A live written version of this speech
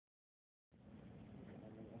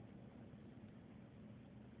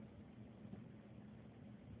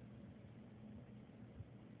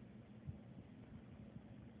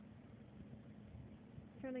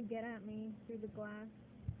trying to get at me through the glass.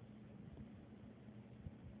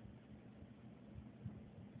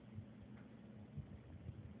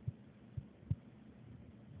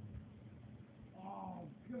 Oh,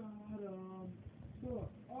 got him.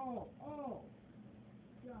 Look. Oh.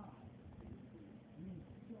 God. He's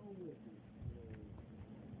so wicked.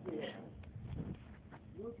 Yeah.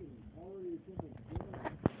 Look at him. Already something good.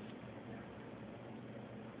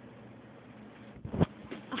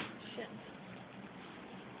 Oh, shit.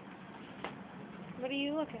 What are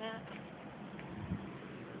you looking at?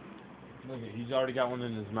 Look, he's already got one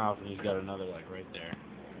in his mouth, and he's got another like right there.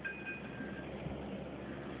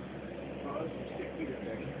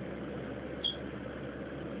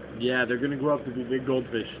 Yeah, they're gonna grow up to be big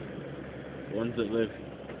goldfish. Ones that live.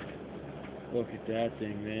 Look at that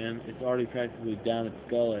thing, man. It's already practically down its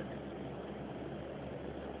gullet.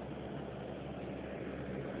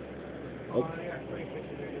 Oh.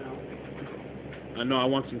 I know, I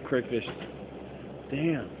want some crayfish.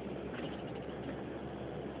 Damn.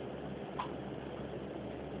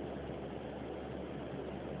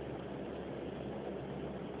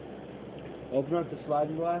 Open up the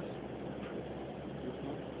sliding glass.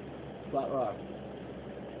 Flat rock.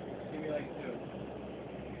 Give me like two.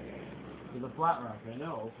 To the flat rock, I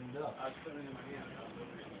know, opened up. I was putting it in my hand.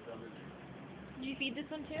 Did you feed this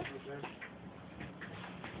one too?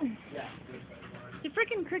 Yeah. The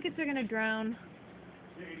freaking crickets are gonna drown.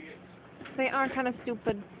 They are kind of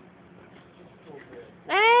stupid.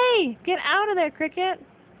 Hey! Get out of there, cricket!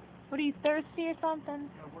 What are you, thirsty or something?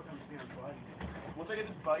 Once I get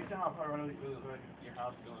this bike down, I'll probably run over to your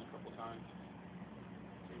house a couple times.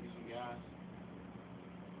 Give me some gas.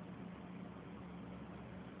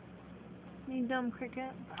 You dumb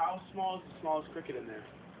cricket. How small is the smallest cricket in there?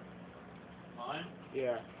 Mine?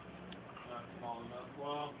 Yeah. Not small enough.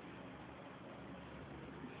 Well,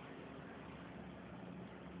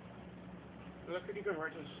 So that cricket goes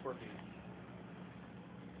right to the scorpion.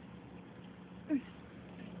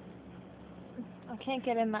 I can't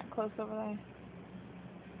get in that close over there.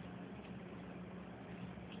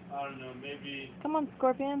 I don't know, maybe Come on,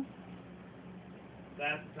 scorpion.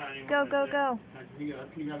 that's tiny one. Go, right go, there. go. Can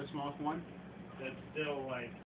you grab the smallest one? That's still like